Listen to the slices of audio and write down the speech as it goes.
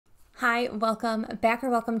Hi, welcome back or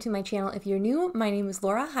welcome to my channel. If you're new, my name is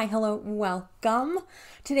Laura. Hi, hello, welcome.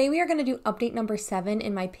 Today we are going to do update number 7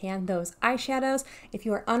 in my Pan Those eyeshadows. If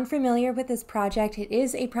you are unfamiliar with this project, it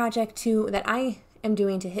is a project that I am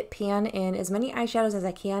doing to hit pan in as many eyeshadows as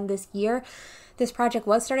I can this year. This project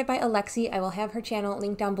was started by Alexi. I will have her channel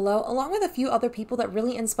linked down below, along with a few other people that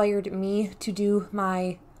really inspired me to do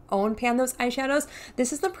my own Pan Those eyeshadows.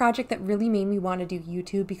 This is the project that really made me want to do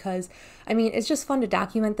YouTube because, I mean, it's just fun to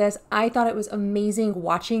document this. I thought it was amazing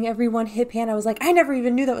watching everyone hit pan. I was like, I never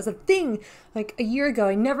even knew that was a thing. Like a year ago,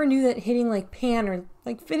 I never knew that hitting like pan or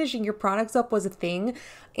like finishing your products up was a thing.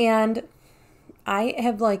 And I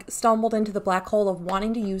have like stumbled into the black hole of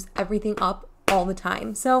wanting to use everything up all the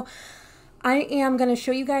time. So I am going to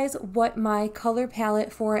show you guys what my color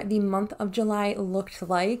palette for the month of July looked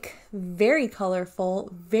like. Very colorful,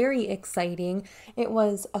 very exciting. It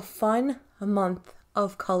was a fun month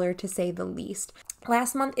of color, to say the least.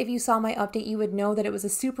 Last month, if you saw my update, you would know that it was a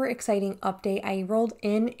super exciting update. I rolled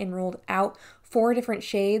in and rolled out 4 different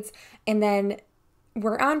shades, and then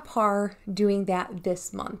we're on par doing that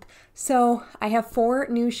this month. So I have 4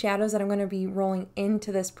 new shadows that I'm going to be rolling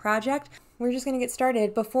into this project. We're just going to get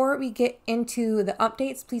started. Before we get into the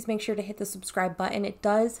updates, please make sure to hit the subscribe button. It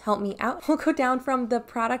does help me out. We'll go down from the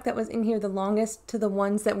product that was in here the longest to the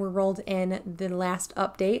ones that were rolled in the last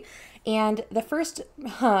update. And the first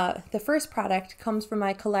product comes from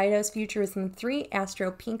my Kaleidos Futurism 3 Astro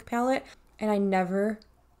Pink palette, and I never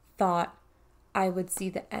thought I would see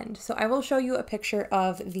the end. So I will show you a picture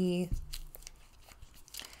of the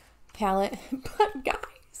palette. But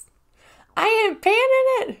guys, I am panning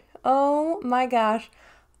it. Oh my gosh.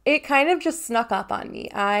 It kind of just snuck up on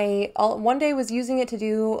me. One day was using it to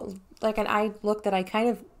do like an eye look that I kind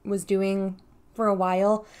of was doing for a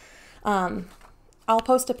while. I'll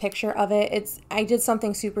post a picture of it. I did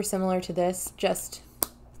something super similar to this just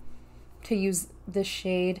to use this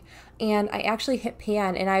shade, and I actually hit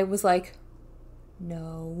pan and I was like,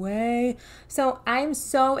 no way. So I'm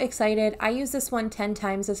so excited. I used this one 10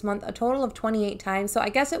 times this month, a total of 28 times. So I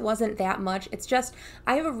guess it wasn't that much. It's just,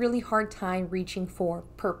 I have a really hard time reaching for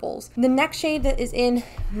purples. The next shade that is in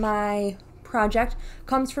my project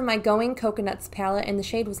comes from my Going Coconuts palette, and the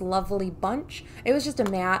shade was Lovely Bunch. It was just a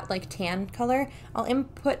matte, like tan color. I'll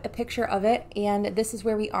input a picture of it, and this is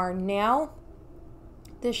where we are now.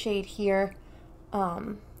 This shade here,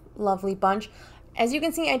 Lovely Bunch. As you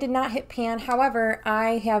can see, I did not hit pan. However,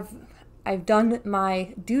 I've done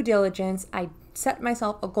my due diligence. I set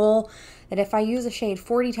myself a goal that if I use a shade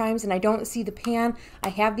 40 times and I don't see the pan, I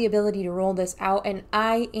have the ability to roll this out, and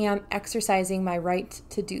I am exercising my right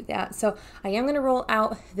to do that. So I am going to roll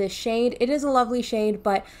out this shade. It is a lovely shade,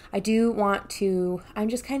 but I do want to, I'm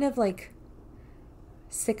just kind of like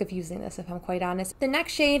sick of using this, if I'm quite honest. The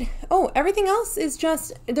next shade, oh, everything else is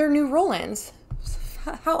just their new roll-ins.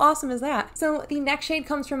 How awesome is that? So the next shade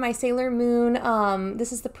comes from my Sailor Moon.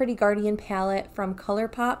 This is the Pretty Guardian palette from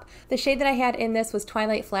Colourpop. The shade that I had in this was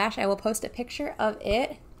Twilight Flash. I will post a picture of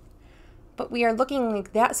it. But we are looking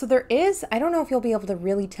like that. So there is, I don't know if you'll be able to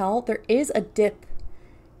really tell, there is a dip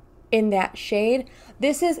in that shade.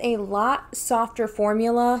 This is a lot softer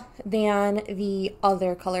formula than the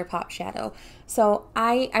other Colourpop shadow. So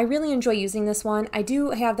I really enjoy using this one. I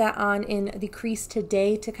do have that on in the crease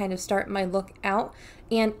today to kind of start my look out.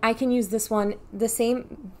 And I can use this one the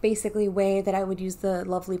same basically way that I would use the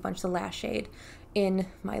Lovely Bunch, the last shade, in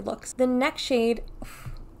my looks. The next shade,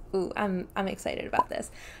 ooh, I'm excited about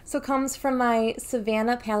this. So it comes from my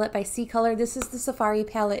Savanna palette by CColor. This is the Safari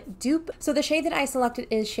palette dupe. So the shade that I selected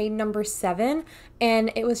is shade number 7,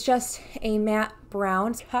 and it was just a matte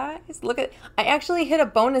brown. Guys, look at, I actually hit a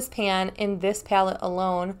bonus pan in this palette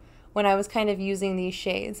alone when I was kind of using these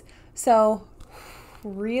shades. So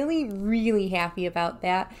really, really happy about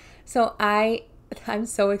that. So I'm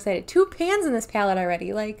so excited. 2 pans in this palette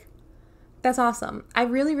already, like, that's awesome. I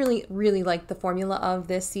really, really, really like the formula of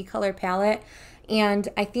this CColor palette, and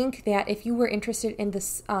I think that if you were interested in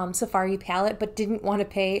this Safari palette but didn't want to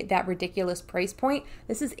pay that ridiculous price point,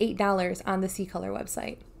 this is $8 on the CColor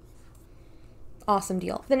website. Awesome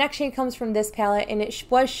deal. The next shade comes from this palette, and it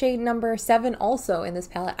was shade number 7 also in this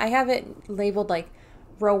palette. I have it labeled like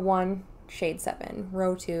row 1, shade 7,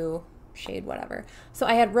 row 2, shade whatever. So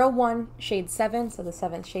I had row 1, shade 7, so the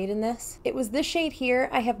 7th shade in this. It was this shade here.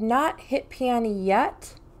 I have not hit pan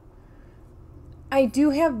yet. I do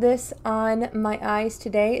have this on my eyes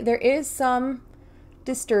today. There is some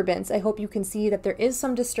disturbance. I hope you can see that there is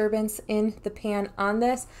some disturbance in the pan on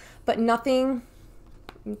this, but nothing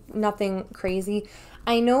crazy.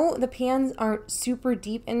 I know the pans aren't super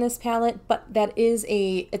deep in this palette, but that is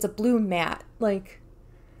it's a blue matte. Like,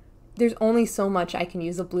 there's only so much I can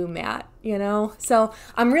use a blue matte, you know? So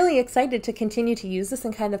I'm really excited to continue to use this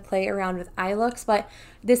and kind of play around with eye looks, but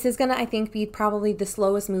this is gonna, I think, be probably the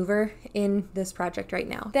slowest mover in this project right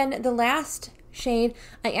now. Then the last shade,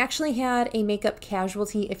 I actually had a makeup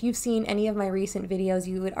casualty. If you've seen any of my recent videos,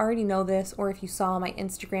 you would already know this, or if you saw my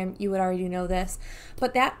Instagram, you would already know this.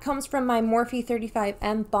 But that comes from my Morphe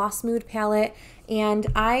 35M Boss Mood palette, and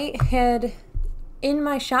I had, in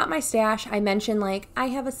my Shop My Stash, I mentioned like, I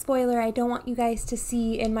have a spoiler I don't want you guys to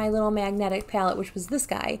see in my little magnetic palette, which was this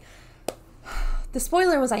guy. The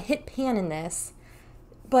spoiler was I hit pan in this,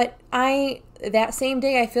 but that same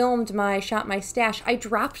day I filmed my Shop My Stash, I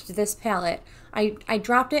dropped this palette. I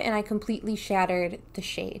dropped it and I completely shattered the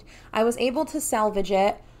shade. I was able to salvage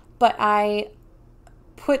it, but I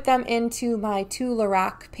put them into my 2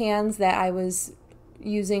 Lorac pans that I was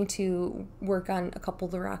using to work on a couple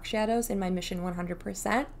Lorac shadows in my Mission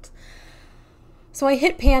 100%. So I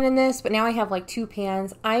hit pan in this, but now I have like 2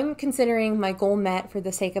 pans. I'm considering my goal met for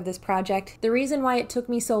the sake of this project. The reason why it took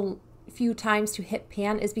me so few times to hit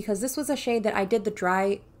pan is because this was a shade that I did the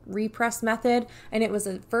dry repress method, and it was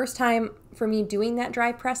the first time for me doing that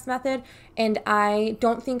dry press method, and I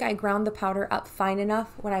don't think I ground the powder up fine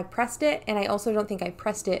enough when I pressed it, and I also don't think I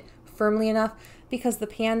pressed it firmly enough because the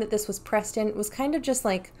pan that this was pressed in was kind of just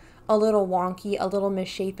like a little wonky, a little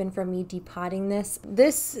misshapen from me depotting this.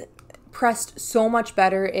 This pressed so much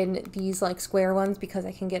better in these like square ones because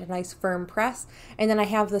I can get a nice firm press, and then I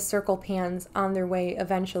have the circle pans on their way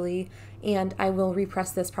eventually, and I will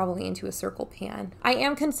repress this probably into a circle pan. I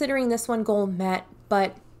am considering this one goal met,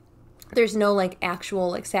 but there's no like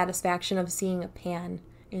actual like satisfaction of seeing a pan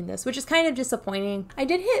in this, which is kind of disappointing. I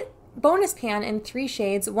did hit bonus pan in 3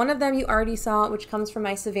 shades. One of them you already saw, which comes from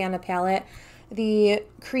my Savannah palette, the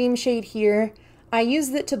cream shade here. I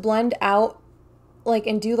used it to blend out like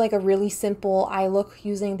and do like a really simple eye look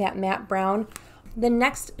using that matte brown. The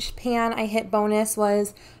next pan I hit bonus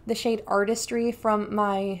was the shade Artistry from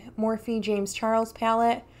my Morphe James Charles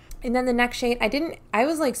palette. And then the next shade, I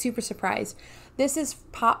was like super surprised. This is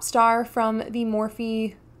Pop Star from the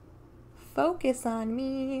Morphe, focus on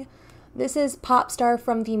me. This is Pop Star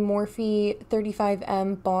from the Morphe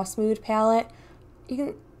 35M Boss Mood palette.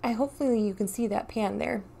 Hopefully you can see that pan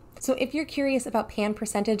there. So if you're curious about pan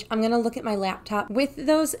percentage, I'm going to look at my laptop. With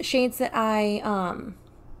those shades that I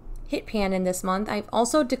hit pan in this month, I've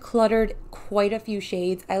also decluttered quite a few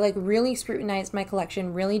shades. I like really scrutinized my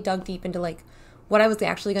collection, really dug deep into like what I was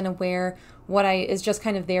actually going to wear, what is just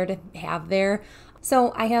kind of there to have there.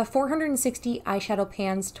 So I have 460 eyeshadow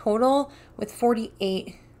pans total with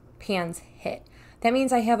 48 pans hit. That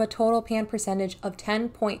means I have a total pan percentage of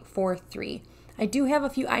 10.43. I do have a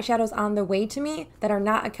few eyeshadows on the way to me that are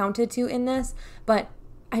not accounted to in this, but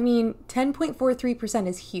I mean, 10.43%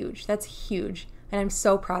 is huge. That's huge, and I'm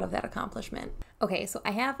so proud of that accomplishment. Okay, so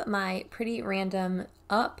I have my Pretty Random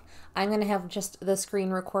up. I'm going to have just the screen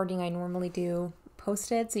recording I normally do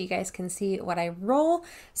posted so you guys can see what I roll.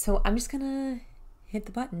 So I'm just going to hit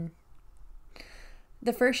the button.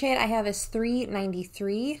 The first shade I have is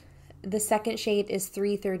 393. The second shade is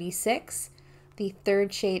 336. The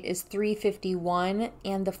third shade is 351,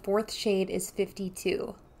 and the fourth shade is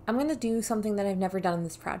 52. I'm going to do something that I've never done in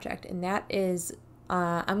this project, and that is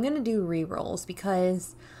I'm going to do re-rolls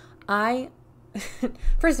because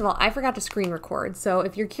first of all, I forgot to screen record. So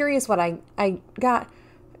if you're curious what I got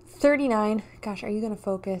 39, gosh, are you going to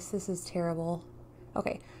focus? This is terrible.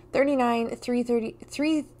 Okay, 39,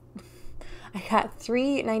 333, I got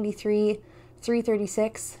 393,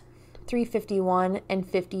 336, 351, and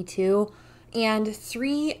 52. And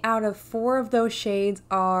 3 out of 4 of those shades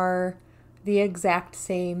are the exact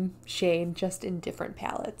same shade, just in different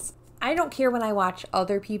palettes. I don't care when I watch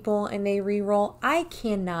other people and they re-roll. I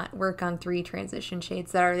cannot work on 3 transition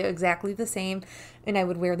shades that are exactly the same and I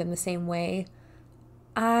would wear them the same way.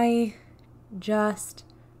 I just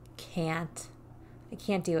can't. I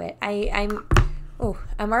can't do it. I'm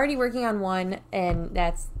already working on one, and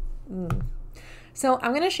that's... So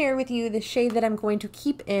I'm going to share with you the shade that I'm going to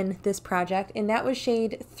keep in this project, and that was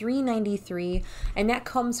shade 393, and that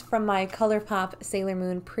comes from my Colourpop Sailor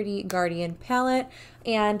Moon Pretty Guardian palette.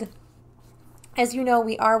 And as you know,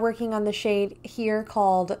 we are working on the shade here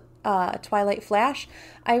called Twilight Flash.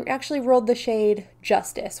 I actually rolled the shade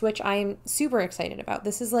Justice, which I'm super excited about.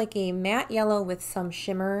 This is like a matte yellow with some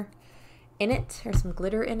shimmer in it, or some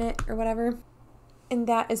glitter in it, or whatever. And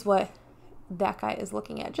that is what that guy is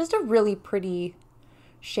looking at. Just a really pretty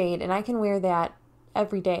shade, and I can wear that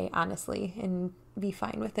every day, honestly, and be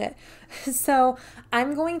fine with it. So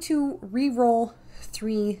I'm going to re-roll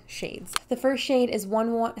 3 shades. The first shade is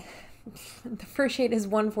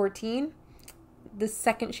 114. the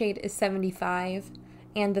second shade is 75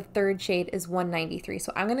 and the third shade is 193.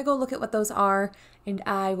 So I'm gonna go look at what those are and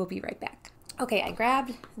I will be right back. Okay, I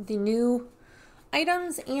grabbed the new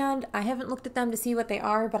items and I haven't looked at them to see what they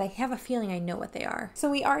are, but I have a feeling I know what they are.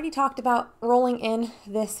 So we already talked about rolling in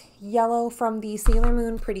this yellow from the Sailor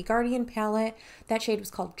Moon Pretty Guardian palette. That shade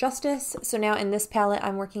was called Justice. So now in this palette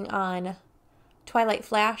I'm working on Twilight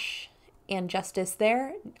Flash and Justice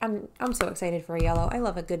there. I'm so excited for a yellow. I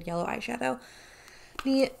love a good yellow eyeshadow.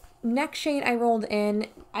 The next shade I rolled in,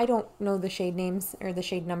 I don't know the shade names or the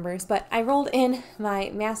shade numbers, but I rolled in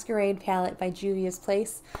my Masquerade palette by Juvia's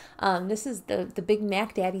Place. This is the Big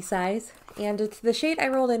Mac Daddy size, and the shade I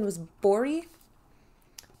rolled in was Bori.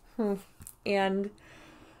 And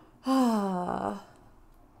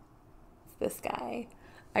this guy.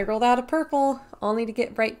 I rolled out a purple only to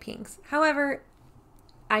get bright pinks. However,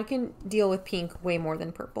 I can deal with pink way more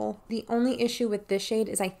than purple. The only issue with this shade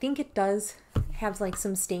is I think it does have like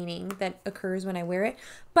some staining that occurs when I wear it,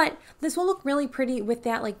 but this will look really pretty with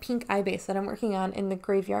that like pink eye base that I'm working on in the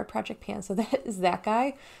Graveyard Project Pan. So that is that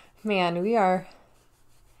guy. Man, we are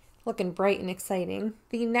looking bright and exciting.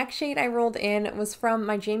 The next shade I rolled in was from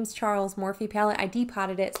my James Charles Morphe palette. I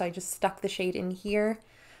depotted it, so I just stuck the shade in here.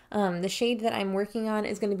 The shade that I'm working on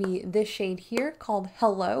is going to be this shade here called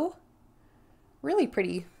Hello. Really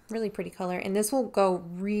pretty color, and this will go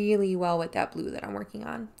really well with that blue that I'm working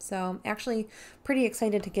on. So I'm actually pretty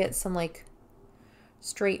excited to get some like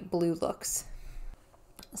straight blue looks.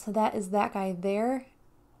 So that is that guy there.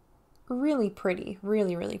 Really pretty,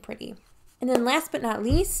 really pretty. And then last but not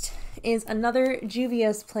least is another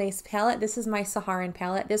Juvia's Place palette. This is my Saharan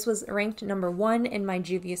palette. This was ranked #1 in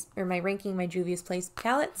my ranking my Juvia's Place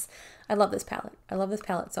palettes. I love this palette. I love this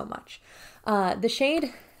palette so much. The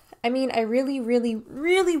shade, I mean, I really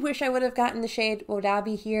wish I would have gotten the shade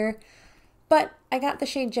Wadahbi here, but I got the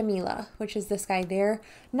shade Jamila, which is this guy there.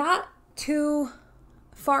 Not too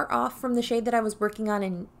far off from the shade that I was working on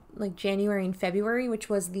in like January and February, which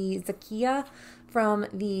was the Zakia from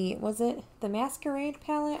the, was it the Masquerade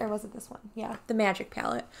palette or was it this one? Yeah, the Magic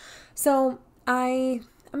palette. So I'm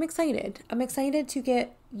excited. I'm excited to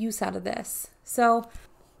get use out of this. So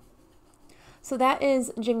that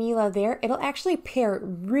is Jamila there. It'll actually pair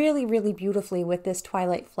really beautifully with this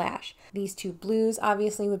Twilight Flash. These two blues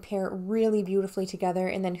obviously would pair really beautifully together,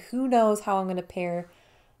 and then who knows how I'm going to pair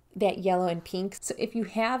that yellow and pink. So if you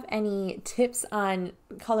have any tips on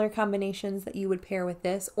color combinations that you would pair with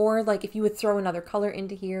this, or like if you would throw another color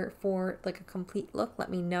into here for like a complete look,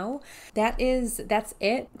 let me know. That's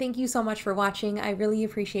it. Thank you so much for watching. I really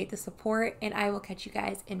appreciate the support, and I will catch you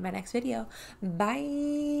guys in my next video.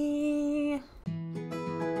 Bye.